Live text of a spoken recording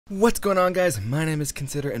What's going on, guys? My name is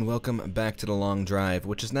Consider and welcome back to the long drive,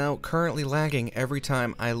 which is now currently lagging every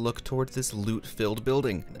time I look towards this loot-filled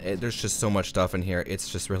building. There's just so much stuff in here, it's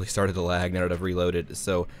just really started to lag now that I've reloaded,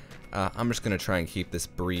 so I'm just gonna try and keep this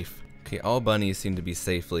brief. Okay, all bunnies seem to be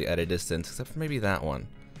safely at a distance, except for maybe that one.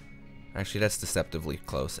 Actually, that's deceptively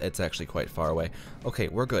close. It's actually quite far away. Okay,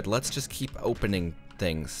 we're good. Let's just keep opening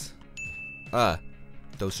things.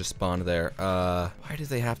 Those just spawned there. Why do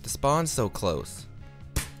they have to spawn so close?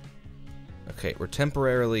 Okay, we're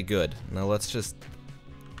temporarily good. Now let's just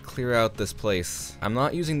clear out this place. I'm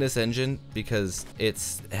not using this engine because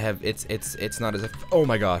it's not as if— oh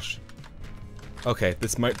my gosh. Okay,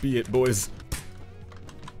 this might be it, boys.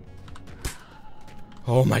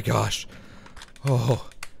 Oh my gosh. Oh,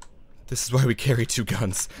 this is why we carry two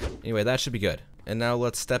guns. Anyway, that should be good. And now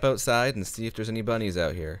let's step outside and see if there's any bunnies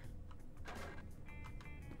out here.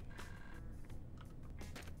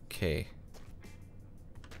 Okay.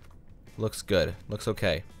 Looks good. Looks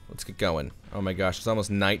okay. Let's get going. Oh my gosh, it's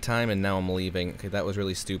almost nighttime and now I'm leaving. Okay, that was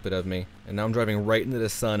really stupid of me. And now I'm driving right into the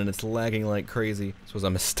sun and it's lagging like crazy. This was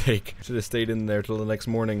a mistake. Should have stayed in there till the next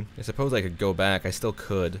morning. I suppose I could go back. I still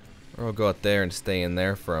could. Or I'll go out there and stay in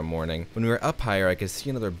there for a morning. When we were up higher, I could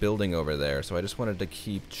see another building over there, so I just wanted to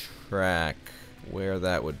keep track where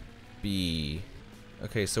that would be.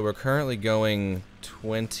 Okay, so we're currently going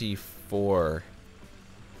 24.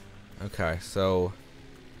 Okay, so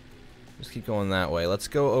just keep going that way. Let's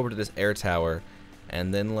go over to this air tower,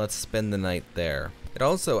 and then let's spend the night there. It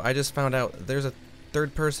also, I just found out there's a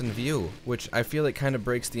third-person view, which I feel like kind of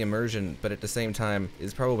breaks the immersion, but at the same time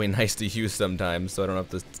is probably nice to use sometimes, so I don't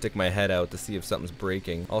have to stick my head out to see if something's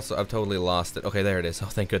breaking. Also, I've totally lost it. Okay, there it is. Oh,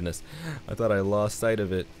 thank goodness. I thought I lost sight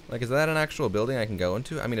of it. Like, is that an actual building I can go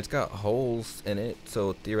into? I mean, it's got holes in it,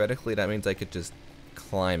 so theoretically that means I could just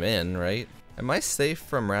climb in, right? Am I safe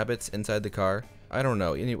from rabbits inside the car? I don't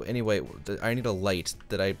know. Anyway, I need a light.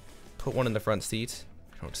 Did I put one in the front seat?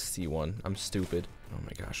 I don't see one. I'm stupid. Oh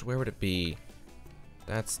my gosh, where would it be?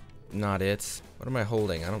 That's not it. What am I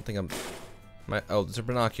holding? I don't think I'm... oh, these are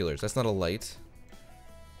binoculars. That's not a light.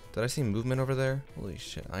 Did I see movement over there? Holy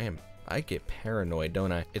shit, I get paranoid,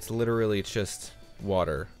 don't I? It's literally just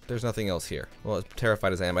water. There's nothing else here. Well, as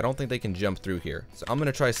terrified as I am, I don't think they can jump through here. So I'm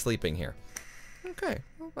gonna try sleeping here. Okay,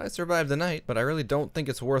 well, I survived the night, but I really don't think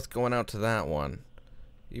it's worth going out to that one.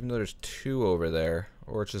 Even though there's two over there,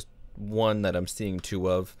 or it's just one that I'm seeing two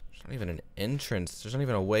of. There's not even an entrance. There's not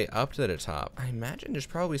even a way up to the top. I imagine there's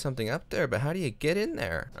probably something up there, but how do you get in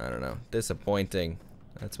there? I don't know. Disappointing.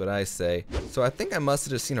 That's what I say. So I think I must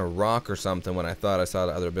have just seen a rock or something when I thought I saw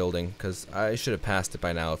the other building, because I should have passed it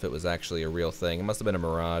by now if it was actually a real thing. It must have been a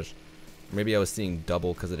mirage. Maybe I was seeing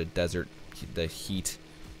double because of the desert, the heat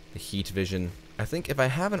vision. I think if I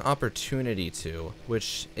have an opportunity to,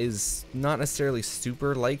 which is not necessarily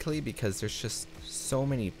super likely because there's just so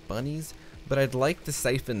many bunnies, but I'd like to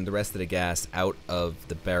siphon the rest of the gas out of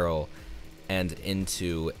the barrel and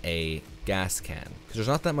into a gas can, because there's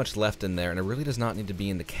not that much left in there and it really does not need to be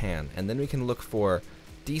in the can. And then we can look for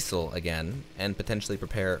diesel again and potentially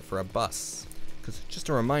prepare for a bus. Because just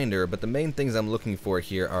a reminder, but the main things I'm looking for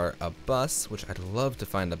here are a bus, which I'd love to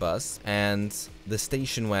find a bus, and the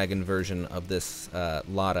station wagon version of this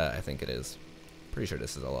Lada, I think it is. Pretty sure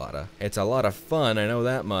this is a Lada. It's a lot of fun, I know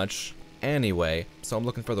that much. Anyway, so I'm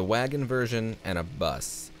looking for the wagon version and a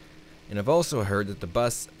bus. And I've also heard that the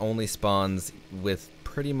bus only spawns with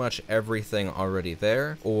pretty much everything already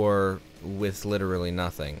there, or with literally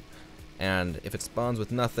nothing. And if it spawns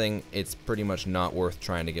with nothing, it's pretty much not worth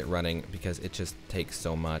trying to get running because it just takes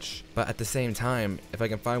so much. But at the same time, if I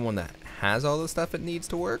can find one that has all the stuff it needs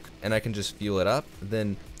to work and I can just fuel it up,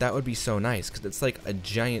 then that would be so nice because it's like a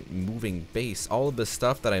giant moving base. All of the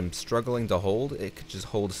stuff that I'm struggling to hold, it could just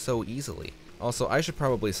hold so easily. Also, I should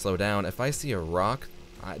probably slow down. If I see a rock,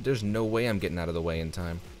 there's no way I'm getting out of the way in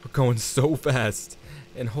time. We're going so fast.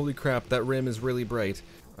 And holy crap, that rim is really bright.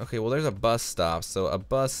 Okay, well there's a bus stop, so a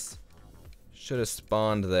bus should have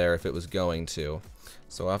spawned there if it was going to.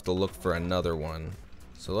 So I'll have to look for another one.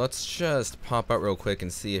 So let's just pop out real quick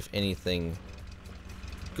and see if anything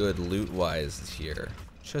good loot-wise is here.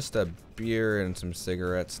 Just a beer and some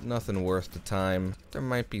cigarettes. Nothing worth the time. There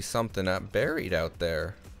might be something buried out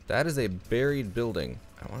there. That is a buried building.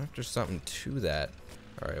 I wonder if there's something to that.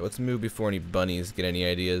 Alright, let's move before any bunnies get any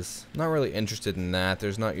ideas. Not really interested in that.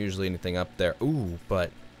 There's not usually anything up there. Ooh,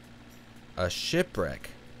 but a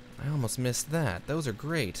shipwreck. I almost missed that. Those are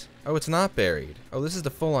great. Oh, it's not buried. Oh, this is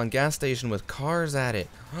the full-on gas station with cars at it.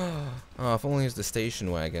 Oh, if only it's the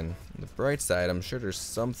station wagon. On the bright side, I'm sure there's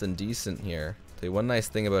something decent here. Tell you one nice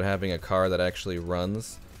thing about having a car that actually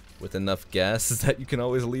runs with enough gas is that you can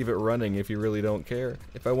always leave it running if you really don't care.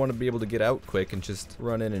 If I want to be able to get out quick and just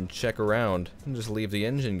run in and check around, and just leave the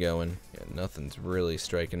engine going. Yeah, nothing's really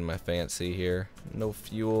striking my fancy here. No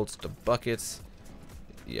fuel, just a bucket.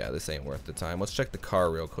 Yeah, this ain't worth the time. Let's check the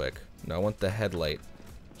car real quick. No, I want the headlight.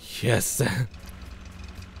 Yes!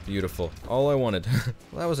 Beautiful. All I wanted.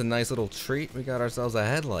 Well, that was a nice little treat. We got ourselves a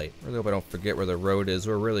headlight. Really hope I don't forget where the road is.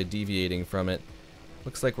 We're really deviating from it.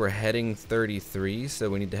 Looks like we're heading 33, so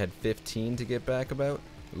we need to head 15 to get back about.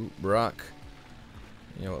 Ooh, rock.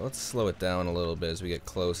 You know what, let's slow it down a little bit as we get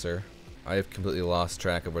closer. I have completely lost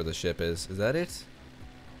track of where the ship is. Is that it?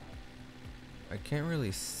 I can't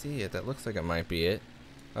really see it. That looks like it might be it.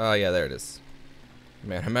 Oh, yeah, there it is.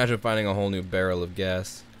 Man, imagine finding a whole new barrel of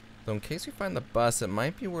gas. So in case we find the bus, it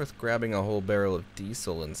might be worth grabbing a whole barrel of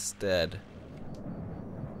diesel instead.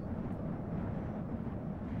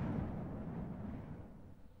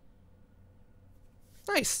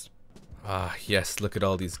 Nice! Ah, yes, look at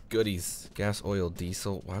all these goodies. Gas, oil,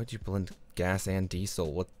 diesel. Why would you blend gas and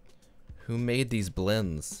diesel? What? Who made these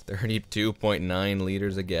blends? 32.9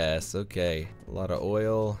 liters of gas. Okay. A lot of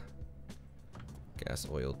oil. Gas,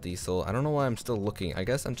 oil, diesel. I don't know why I'm still looking. I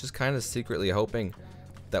guess I'm just kind of secretly hoping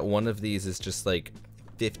that one of these is just like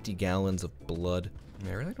 50 gallons of blood. I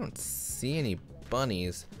mean, I really don't see any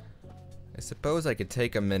bunnies. I suppose I could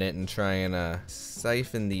take a minute and try and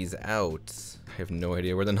siphon these out. I have no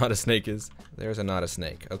idea where the not a snake is. There's a not a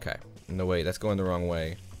snake. Okay. No, wait, that's going the wrong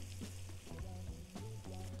way.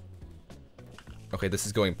 Okay, this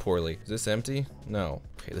is going poorly. Is this empty? No.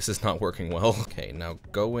 Okay, this is not working well. Okay, now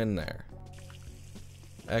go in there.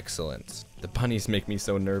 Excellent. The bunnies make me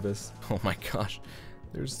so nervous. Oh my gosh.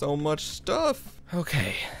 There's so much stuff.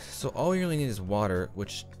 Okay, so all you really need is water,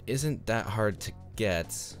 which isn't that hard to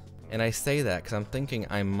get. And I say that because I'm thinking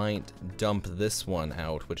I might dump this one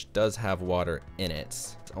out, which does have water in it.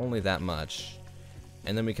 It's only that much.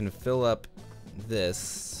 And then we can fill up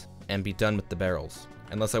this and be done with the barrels.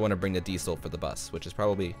 Unless I want to bring the diesel for the bus, which is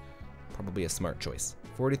probably a smart choice.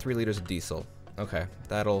 43 liters of diesel. Okay,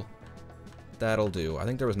 that'll do. I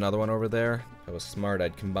think there was another one over there. If I was smart,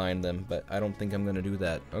 I'd combine them, but I don't think I'm gonna do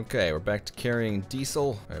that. Okay, we're back to carrying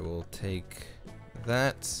diesel. I will take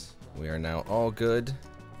that. We are now all good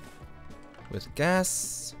with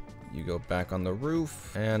gas. You go back on the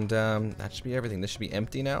roof, and that should be everything. This should be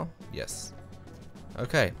empty now. Yes.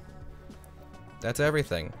 Okay. That's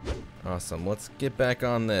everything. Awesome. Let's get back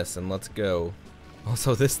on this and let's go.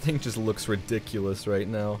 Also, this thing just looks ridiculous right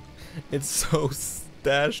now. It's so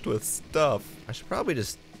stashed with stuff. I should probably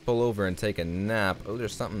just pull over and take a nap. Oh,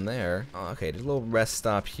 there's something there. Oh, okay, there's a little rest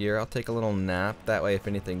stop here. I'll take a little nap. That way, if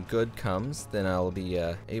anything good comes, then I'll be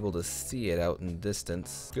able to see it out in the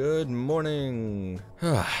distance. Good morning.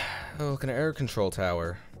 Oh, look, an air control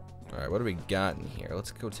tower. All right, what do we got in here?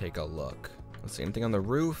 Let's go take a look. Let's see, anything on the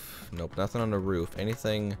roof? Nope, nothing on the roof.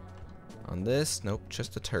 Anything on this? Nope,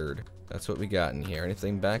 just a turd. That's what we got in here.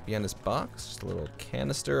 Anything back behind this box? Just a little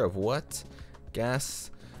canister of what?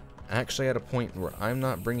 Gas. Actually at a point where I'm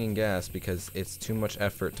not bringing gas because it's too much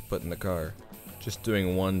effort to put in the car. Just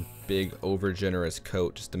doing one big over generous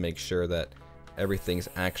coat just to make sure that everything's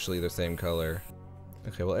actually the same color.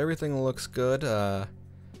 Okay, well everything looks good.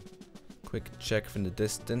 Quick check from the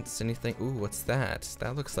distance. Anything? Ooh, what's that?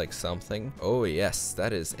 That looks like something. Oh yes,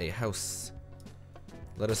 that is a house.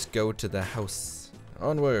 Let us go to the house.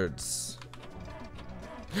 Onwards.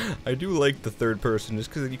 I do like the third person just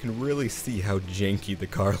because you can really see how janky the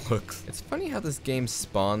car looks. It's funny how this game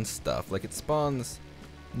spawns stuff. Like it spawns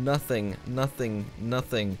nothing, nothing,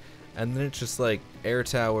 nothing, and then it's just like air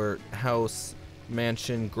tower, house,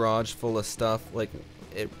 mansion, garage full of stuff. Like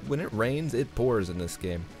when it rains, it pours in this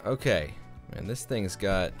game. Okay, man, this thing is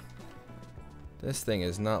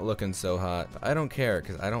not looking so hot. I don't care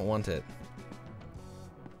because I don't want it.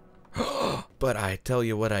 But I tell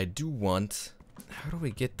you what I do want. How do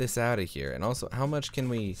we get this out of here? And also, how much can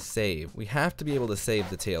we save? We have to be able to save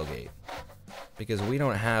the tailgate because we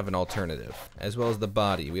don't have an alternative, as well as the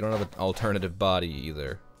body. We don't have an alternative body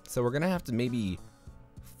either. So we're gonna have to maybe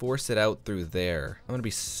force it out through there. I'm gonna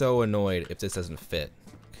be so annoyed if this doesn't fit.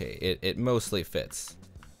 Okay, it mostly fits.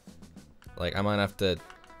 Like, I might have to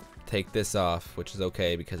take this off, which is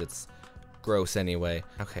okay because it's gross anyway.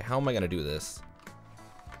 Okay, how am I gonna do this?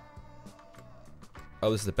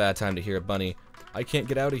 Oh, this is a bad time to hear a bunny. I can't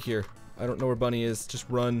get out of here. I don't know where Bunny is. Just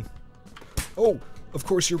run. Oh, of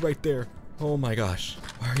course you're right there. Oh my gosh.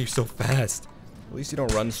 Why are you so fast? At least you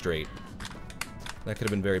don't run straight. That could have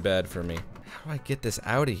been very bad for me. How do I get this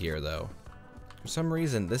out of here, though? For some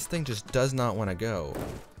reason, this thing just does not want to go.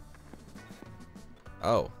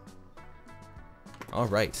 Oh.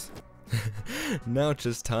 Alright. Now it's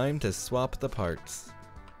just time to swap the parts.